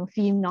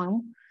theme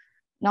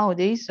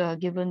nowadays,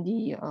 given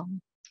the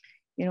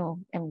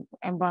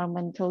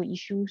environmental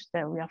issues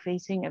that we are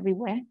facing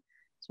everywhere.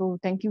 So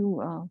thank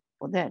you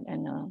for that,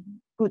 and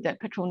good that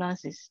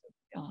Petronas is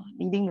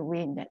leading the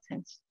way in that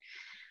sense.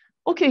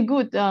 Okay,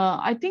 good.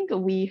 I think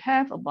we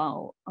have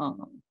about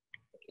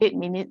 8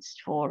 minutes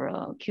for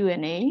a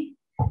Q&A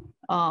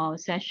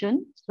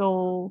session.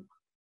 So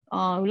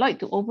I would like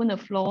to open the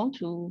floor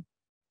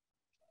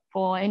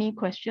for any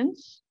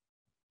questions.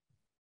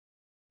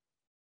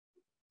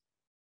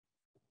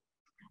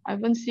 I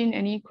haven't seen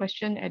any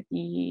question at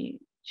the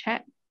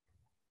chat.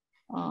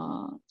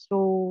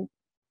 So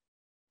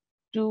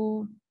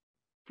do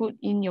put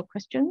in your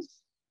questions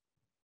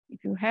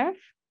if you have.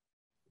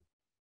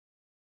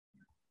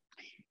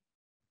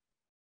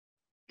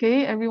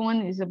 Okay,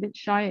 everyone is a bit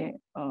shy.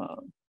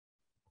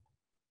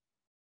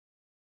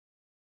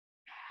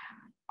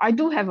 I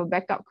do have a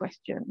backup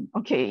question,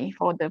 okay,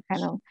 for the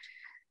panel.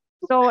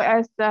 So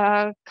as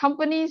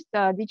companies'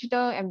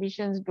 digital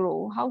ambitions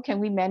grow, how can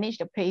we manage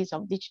the pace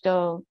of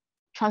digital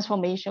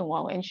transformation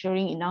while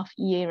ensuring enough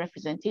EA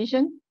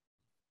representation?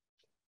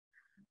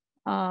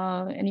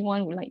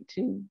 Anyone would like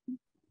to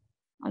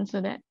answer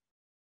that?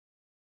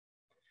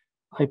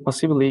 I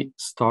possibly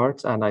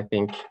start, and I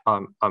think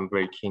I'm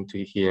very keen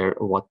to hear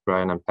what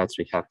Brian and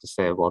Patrick have to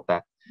say about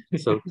that.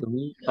 So to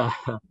me,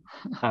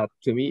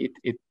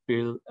 it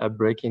will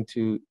break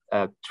into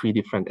 3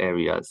 different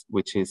areas,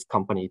 which is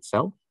company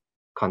itself,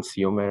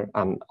 consumer,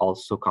 and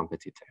also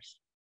competitors.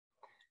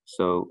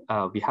 So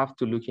we have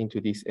to look into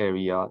this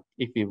area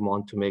if we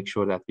want to make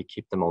sure that we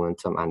keep the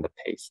momentum and the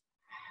pace.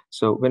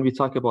 So when we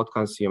talk about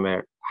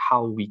consumer,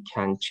 how we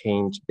can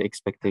change the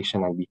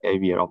expectation and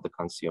behavior of the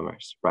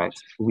consumers, right?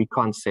 We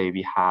can't say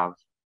we have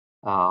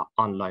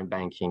online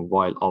banking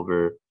while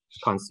our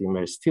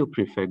consumers still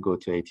prefer go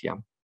to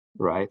ATM,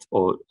 right?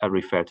 Or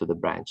refer to the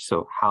branch.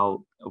 So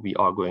how we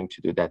are going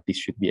to do that? This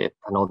should be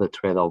another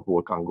thread of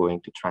work on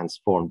going to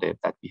transform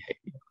that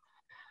behavior.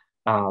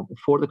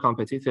 For the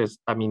competitors,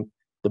 I mean,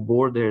 the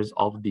borders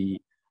of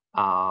the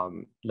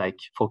like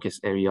focus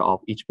area of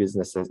each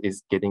business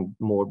is getting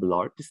more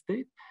blurred these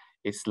days.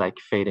 It's like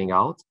fading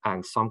out,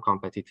 and some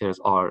competitors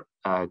are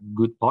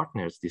good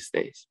partners these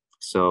days.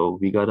 So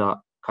we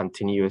gotta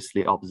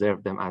continuously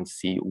observe them and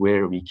see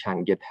where we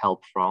can get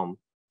help from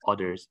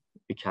others.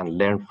 We can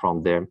learn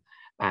from them,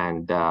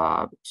 and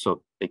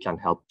so they can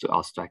help to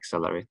us to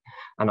accelerate.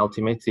 And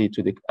ultimately,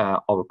 to the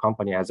our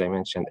company, as I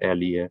mentioned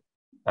earlier,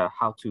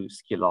 how to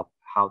skill up,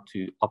 how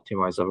to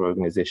optimize our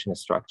organizational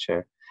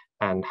structure,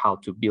 and how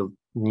to build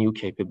new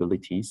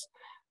capabilities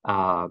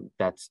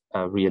that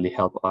really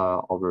help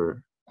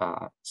our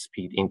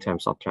speed in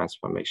terms of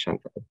transformation.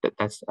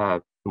 That's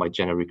my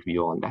generic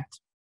view on that.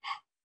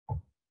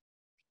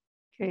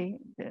 Okay.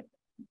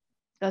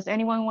 Does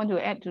anyone want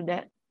to add to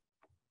that?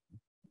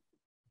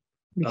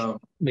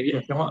 Maybe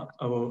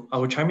I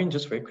will chime in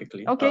just very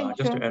quickly. Okay,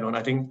 just sure. to add on,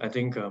 I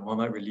think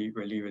Mohammed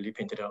really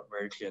painted out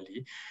very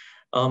clearly.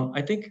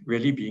 I think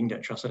really being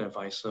that trusted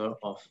advisor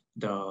of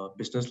the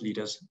business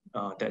leaders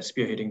that's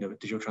spearheading the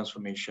digital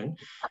transformation,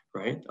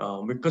 right?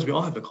 Because we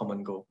all have a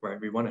common goal, right?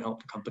 We want to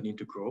help the company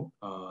to grow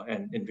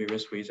and in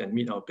various ways and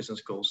meet our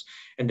business goals.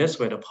 And that's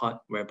where the part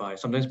whereby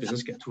sometimes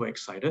business get too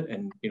excited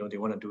and they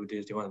want to do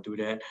this, they want to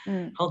do that.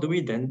 How do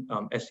we then,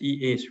 as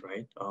EAs,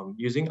 right,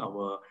 using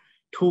our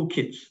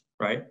toolkits,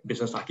 right?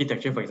 Business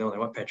architecture, for example, like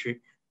what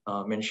Patrick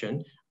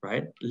mentioned,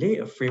 right? Lay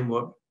a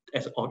framework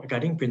as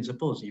guiding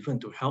principles, even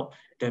to help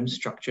them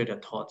structure their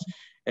thoughts,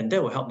 and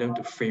that will help them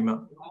to frame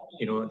up,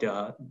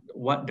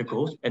 what the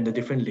goals and the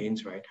different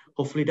lanes, right?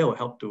 Hopefully, that will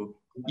help to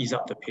ease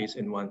up the pace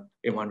in one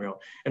realm.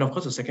 And of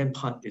course, the second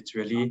part, it's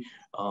really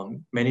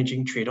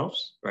managing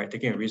trade-offs, right?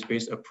 Taking a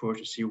risk-based approach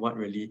to see what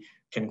really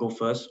can go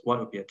first, what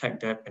will be a tech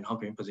debt, and how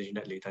can we position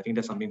that later. I think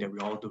that's something that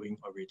we're all doing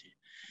already.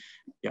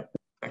 Yeah,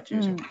 back to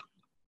you.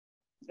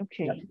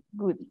 Okay,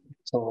 good.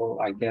 So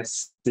I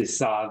guess this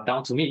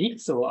down to me.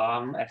 So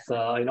as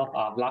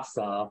last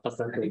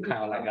person to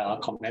kind of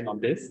like comment on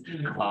this,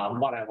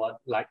 what I would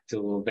like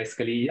to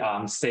basically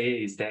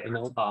say is that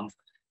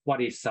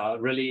what is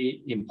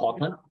really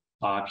important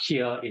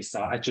here is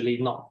actually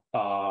not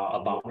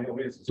about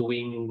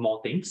doing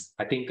more things.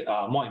 I think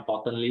more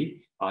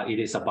importantly, it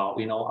is about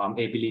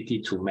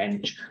ability to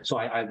manage. So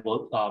I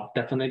will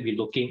definitely be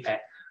looking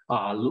at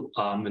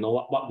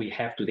what we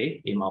have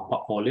today in our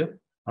portfolio.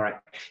 All right,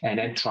 and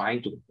then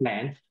trying to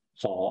plan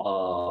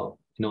for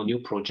a new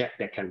project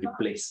that can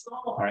replace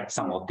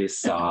some of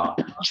this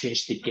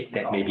change ticket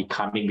that may be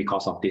coming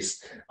because of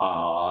this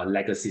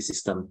legacy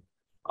system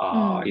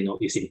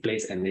is in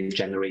place and then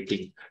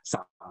generating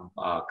some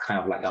kind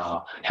of like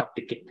a help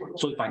ticket.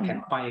 So if I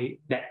can find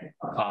that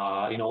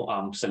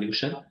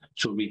solution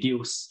to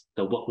reduce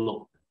the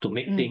workload, to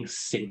make things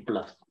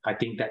simpler, I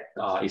think that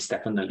is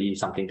definitely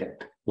something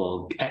that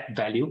will add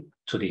value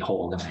to the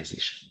whole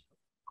organization.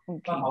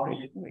 Okay,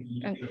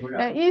 great. And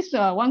there is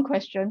one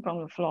question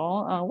from the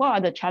floor. What are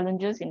the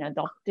challenges in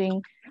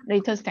adopting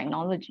latest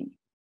technology?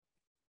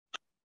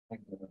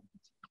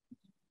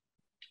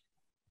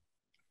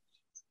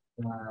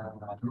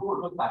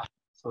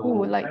 Who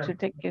would like to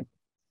take it?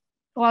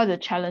 What are the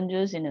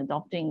challenges in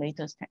adopting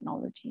latest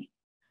technology?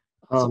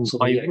 I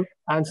would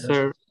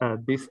answer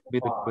this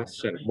with a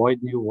question. Why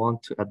do you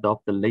want to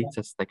adopt the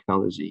latest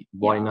technology?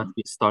 Why not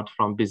we start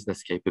from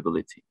business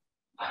capability?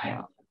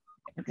 Yeah,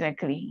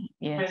 exactly.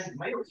 Yes.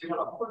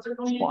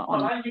 Spot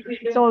on.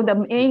 So the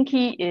main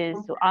key is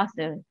to ask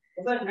the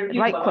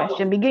right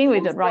question, begin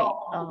with the right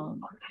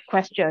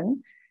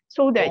question,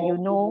 so that you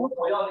know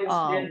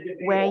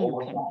where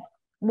you can,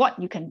 what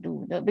you can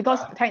do. Because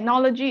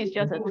technology is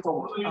just a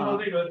tool.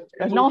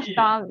 The North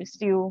Star is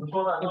still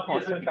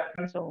important.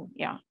 So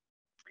yeah.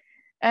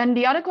 And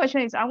the other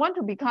question is, I want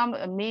to become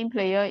a main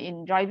player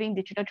in driving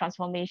digital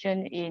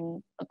transformation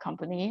in a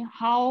company.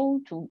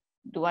 How do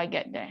I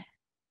get there?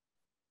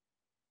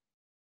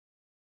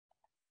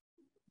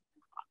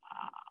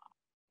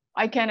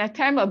 I can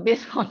attempt a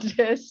bit on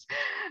this.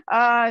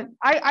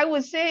 I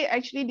would say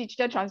actually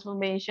digital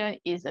transformation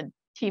is a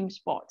team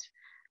sport.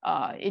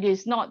 It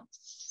is not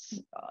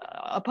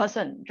a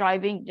person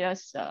driving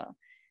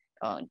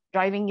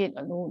driving it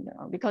alone,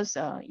 because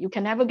you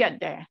can never get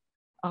there,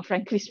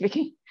 frankly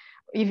speaking,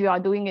 if you are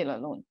doing it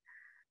alone.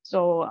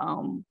 So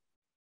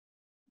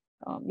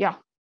yeah,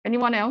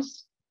 anyone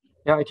else?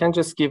 Yeah, I can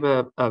just give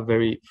a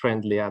very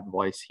friendly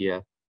advice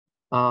here.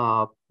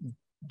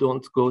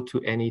 Don't go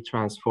to any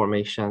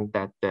transformation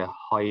that the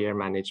higher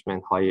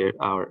management,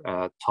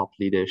 our top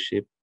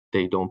leadership,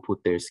 they don't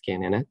put their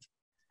skin in it.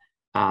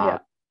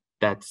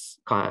 That's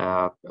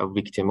a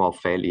victim of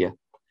failure.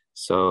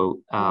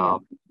 So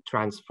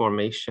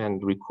transformation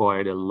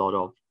required a lot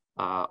of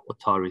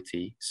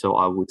authority. So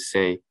I would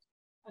say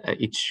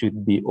it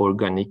should be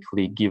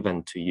organically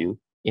given to you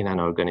in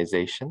an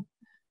organization.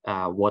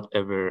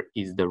 Whatever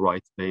is the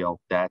right way of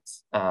that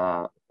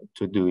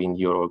to do in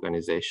your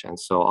organization.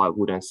 So I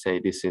wouldn't say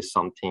this is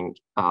something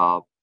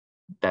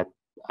that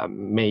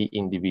may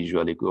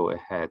individually go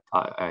ahead.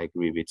 I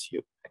agree with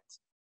you.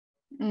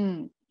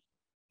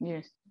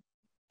 Yes,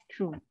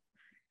 true.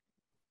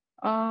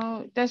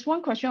 There's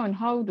one question on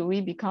how do we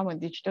become a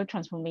digital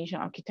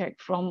transformation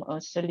architect from a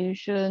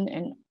solution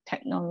and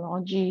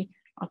technology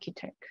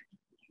architect?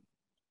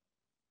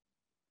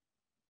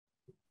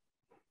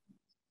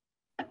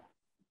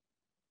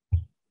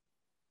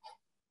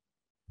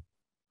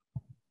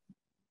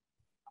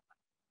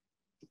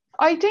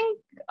 I think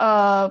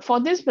for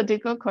this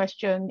particular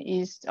question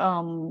is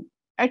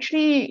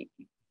actually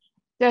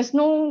there's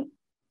no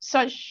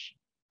such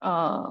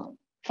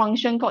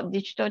function called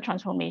digital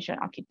transformation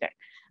architect,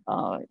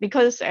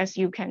 because as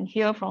you can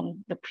hear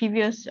from the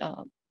previous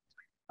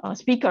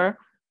speaker,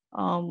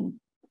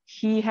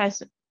 he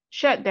has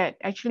shared that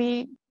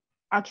actually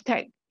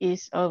architect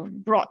is a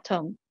broad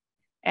term,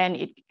 and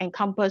it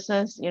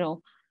encompasses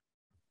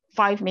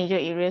 5 major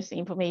areas: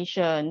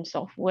 information,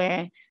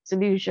 software,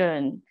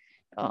 solution,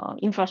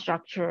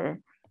 infrastructure,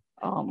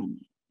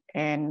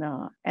 and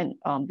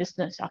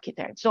business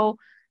architect. So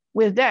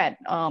with that,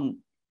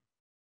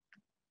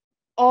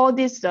 all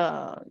these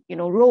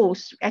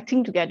roles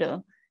acting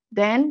together,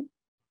 then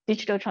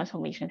digital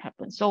transformation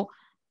happens. So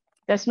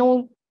there's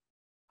no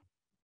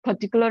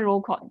particular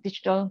role called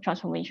digital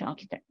transformation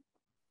architect.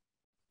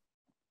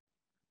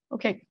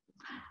 Okay,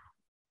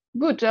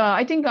 good.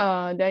 I think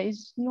there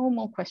is no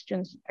more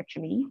questions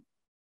actually,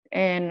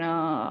 and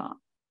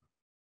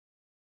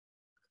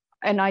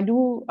I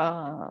do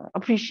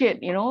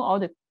appreciate all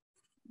the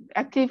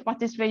active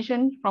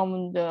participation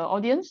from the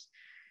audience.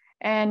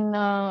 And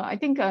I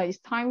think it's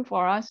time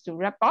for us to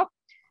wrap up.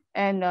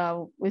 And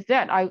with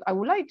that, I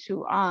would like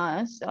to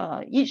ask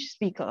each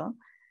speaker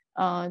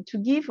to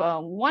give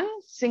one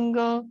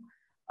single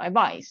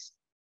advice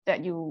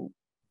that you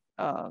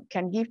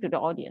can give to the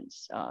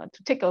audience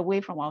to take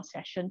away from our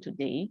session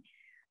today.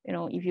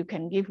 If you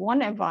can give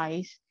one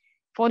advice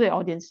for the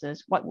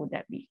audiences, what would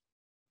that be?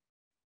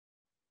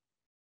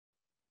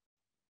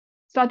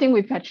 Starting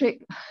with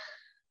Patrick.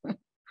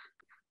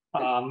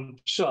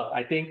 Sure.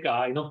 I think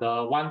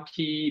the one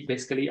key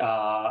basically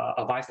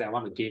advice that I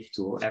want to give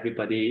to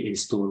everybody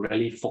is to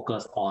really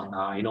focus on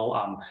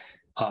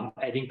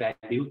adding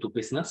value to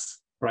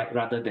business, right?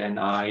 Rather than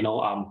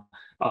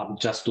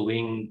just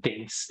doing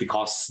things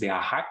because they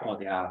are hype or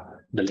they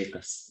are the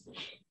latest.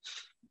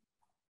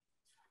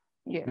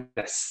 Yeah,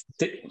 that's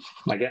it,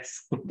 I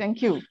guess.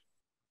 Thank you,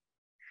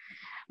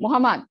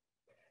 Muhammad.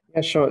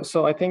 Yeah, sure.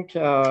 So I think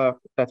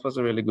that was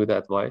a really good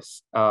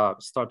advice.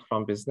 Start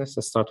from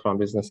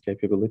business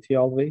capability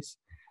always.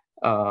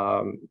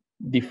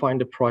 Define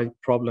the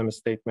problem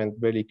statement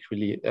very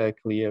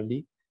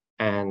clearly.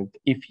 And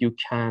if you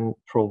can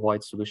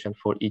provide solution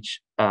for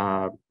each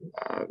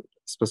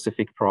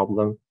specific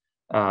problem,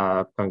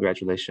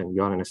 congratulations,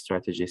 you're a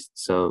strategist.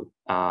 So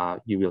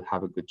you will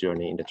have a good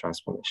journey in the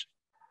transformation.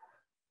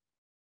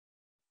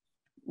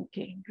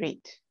 Okay,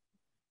 great.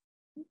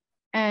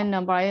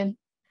 And Brian?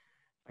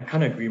 I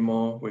can't agree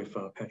more with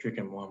Patrick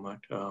and Muhammad.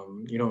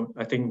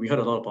 I think we heard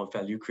a lot about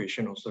value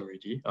creation also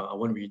already. I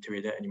won't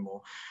reiterate that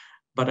anymore.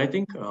 But I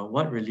think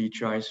what really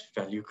drives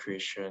value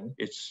creation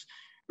is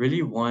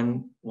really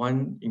one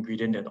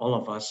ingredient that all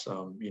of us,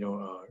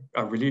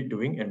 are really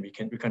doing, and we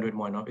can do it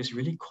more enough, is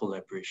really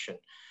collaboration.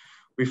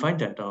 We find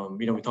that,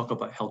 we talk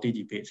about healthy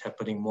debates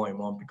happening more and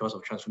more because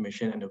of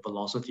transformation and the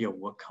velocity of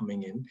work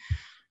coming in.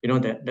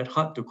 That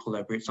hard to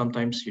collaborate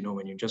sometimes,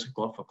 when you just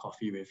go out for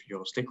coffee with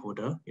your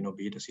stakeholder,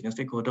 be it a senior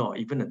stakeholder or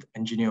even an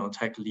engineer or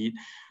tech lead,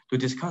 to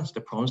discuss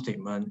the problem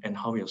statement and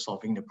how we are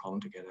solving the problem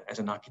together as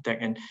an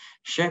architect, and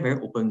share very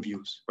open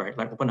views, right?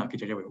 Like open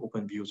architecture with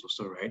open views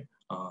also, right?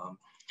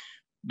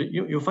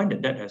 You'll find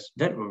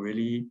that will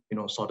really,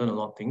 soften a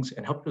lot of things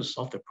and help you to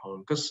solve the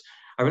problem. Because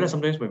I realize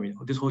sometimes when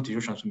this whole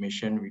digital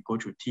transformation, we go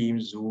through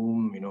Teams,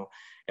 Zoom,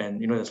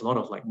 and there's a lot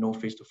of no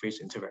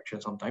face-to-face interaction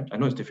sometimes. I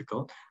know it's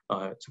difficult,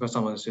 it's because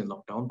someone is in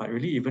lockdown, but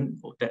really even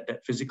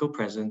that physical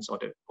presence, or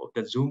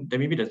that Zoom,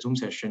 maybe that Zoom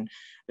session,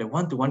 that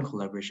one-to-one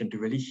collaboration to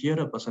really hear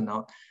the person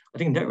out, I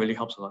think that really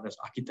helps a lot as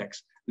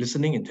architects,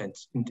 listening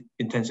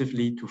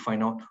intensively to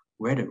find out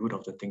where the root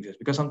of the things is.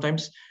 Because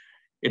sometimes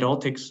it all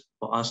takes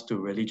for us to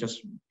really just,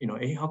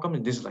 hey, how come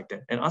this is like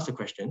that? And ask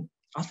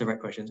the right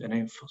questions, and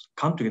then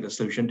come to get a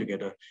solution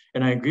together.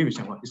 And I agree with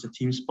Xianghua, it's a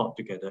team sport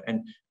together.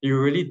 And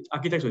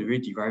architects will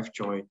really derive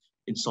joy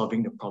in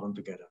solving the problem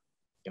together.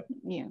 Yep.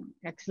 Yeah,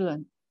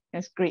 excellent.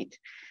 That's great.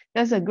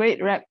 That's a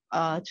great wrap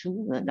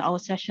to our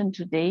session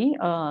today.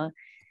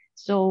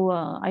 So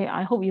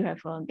I hope you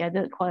have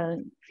gathered quite a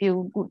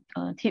few good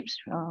tips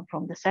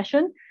from the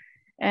session.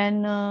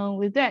 And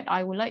with that,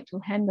 I would like to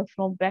hand the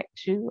floor back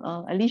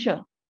to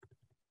Alicia.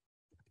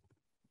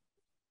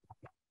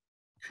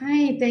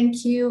 Hi,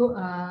 thank you,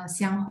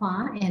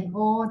 Xianghua, and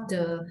all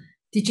the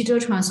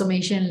digital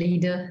transformation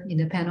leader in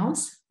the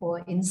panels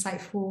for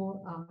insightful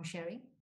sharing.